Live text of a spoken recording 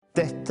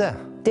Dette.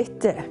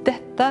 Dette.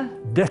 Dette.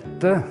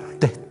 Dette.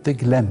 Dette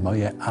glemmer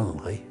jeg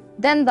aldri.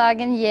 Den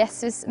dagen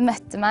Jesus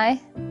møtte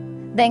meg,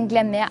 den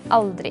glemmer jeg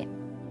aldri.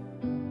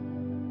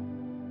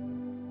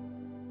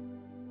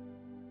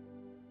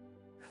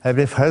 Jeg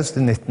ble frelst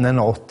i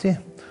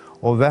 1981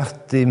 og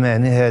vært i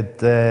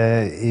menighet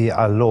i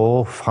alle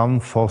år frem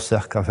for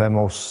ca. 5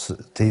 års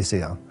tid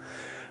siden.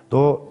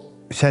 Da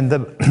kjente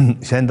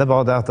jeg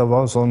bare det at det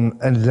var sånn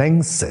en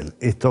lengsel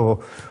etter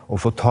å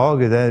få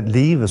tag i det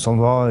livet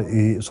som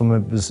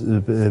er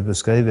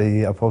beskrevet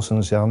i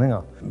Apostlenes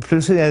gjerninger.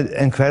 Plutselig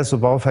en kveld så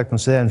bare fikk vi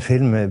se en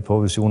film på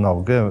Visjon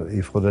Norge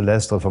fra The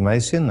Last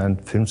Reformation, en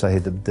film som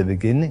heter The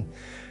Beginning,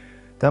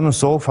 der vi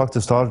så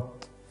faktisk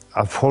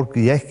at folk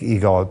gikk i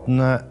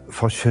gatene,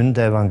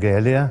 forkynte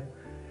evangeliet,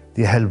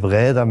 de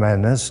helbredet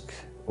mennesker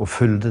og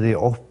fylte de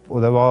opp,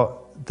 og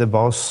det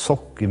bare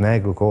sokk i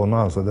meg og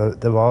kona. Altså.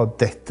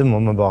 Dette må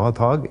vi bare ha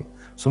tag i.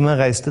 Så vi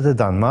reiste til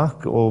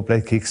Danmark og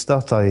ble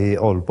kickstartet i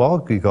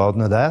Aalborg, i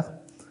gatene der.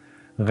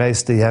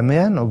 Reiste hjem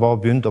igjen og bare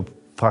begynte å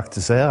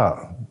praktisere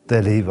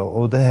det livet.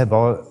 Og det har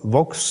bare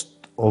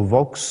vokst og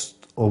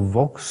vokst og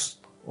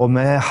vokst. Og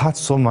vi har hatt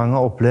så mange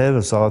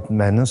opplevelser av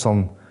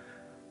mennesker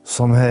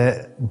som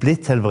har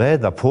blitt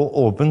helbredet på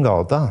åpen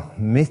gata,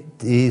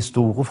 midt i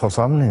store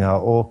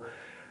forsamlinger,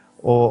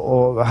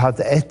 og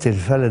hadde et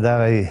tilfelle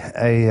der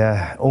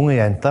en unge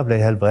jente ble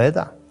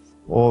helbredet,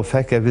 og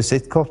fikk et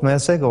visittkort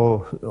med seg,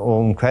 og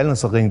om kvelden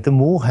så ringte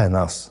mor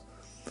hennes,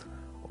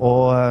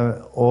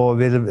 og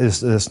ville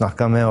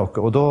snakke med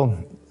oss. Og da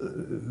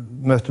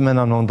møtte vi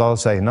henne noen dager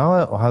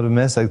senere, og hadde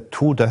med seg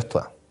 2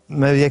 døtre.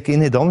 Vi gikk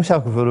inn i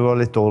domkirken, for det var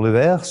litt dårlig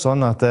vær,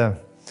 sånn at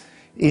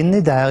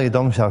inni der i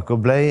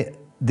domkirken ble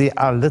de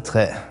alle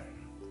 3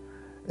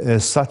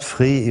 satt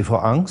fri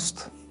ifra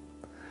angst.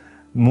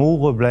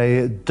 Mor ble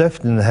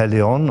døpt i Den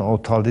hellige ånd og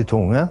talte i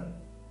tunge.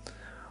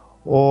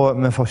 Og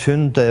vi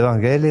forkynte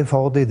evangeliet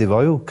for dem. De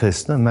var jo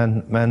kristne,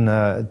 men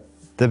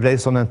det ble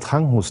sånn en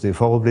trang hos dem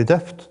for å bli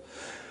døpt.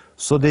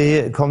 Så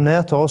de kom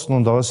ned til oss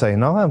noen dager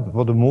senere,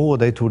 både mor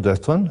og de 2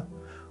 døtrene,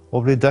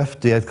 og ble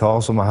døpt i et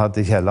kar som vi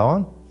hadde i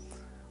kjelleren.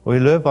 Og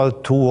i løpet av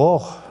 2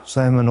 år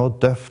så har vi nå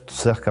døpt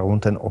cirka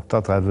rundt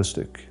 38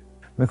 stykk.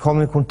 Vi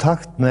kom i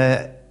kontakt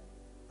med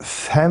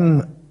 5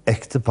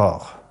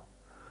 ektepar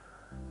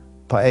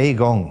på en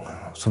gang,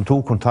 som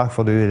tok kontakt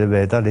for de ville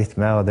vite litt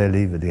mer av det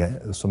livet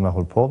som vi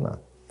holdt på med.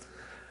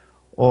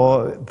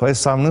 Og på en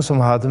samling som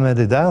vi hadde med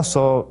de der,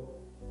 så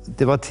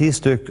det var 10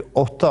 stykk,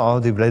 8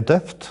 av de ble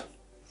døpt.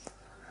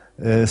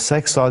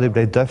 6 av de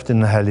ble døpt i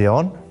Den hellige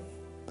ånd.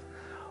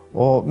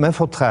 Og vi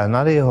får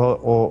trene de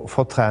og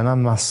får trene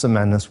masse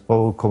mennesker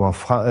på å komme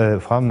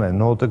fram med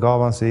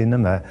nådegavene sine,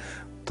 med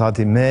ta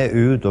de med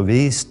ut og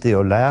vist de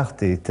og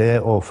lært de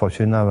til å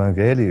forkynne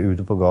evangeliet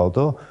ute på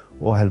gata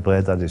og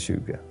helbrede de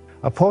syke.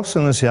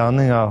 Apostlenes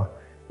gjerninger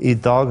i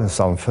dagens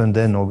samfunn,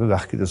 det er noe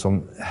virkelig som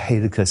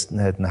hele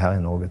kristenheten her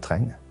i Norge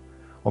trenger.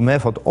 Og vi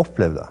har fått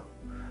oppleve det,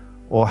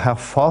 og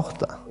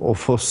erfart det, og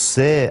få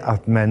se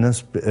at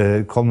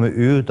mennesker kommer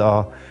ut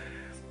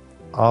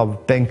av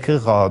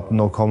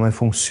benkeraden og kommer i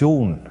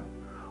funksjon,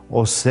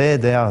 og se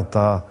det at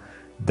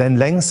den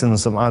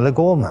lengselen som alle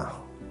går med,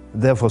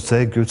 det er å få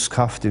se Guds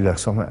kraft i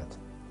virksomhet,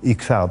 i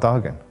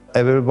hverdagen.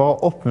 Jeg vil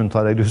bare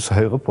oppmuntre deg, du som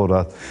hører på det,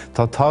 at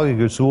ta tag i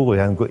Guds ord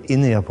igjen, gå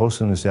inn i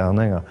Apostlenes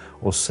gjerninger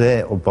og se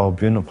og bare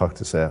begynne å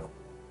praktisere.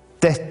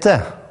 Dette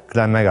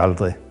glemmer jeg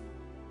aldri.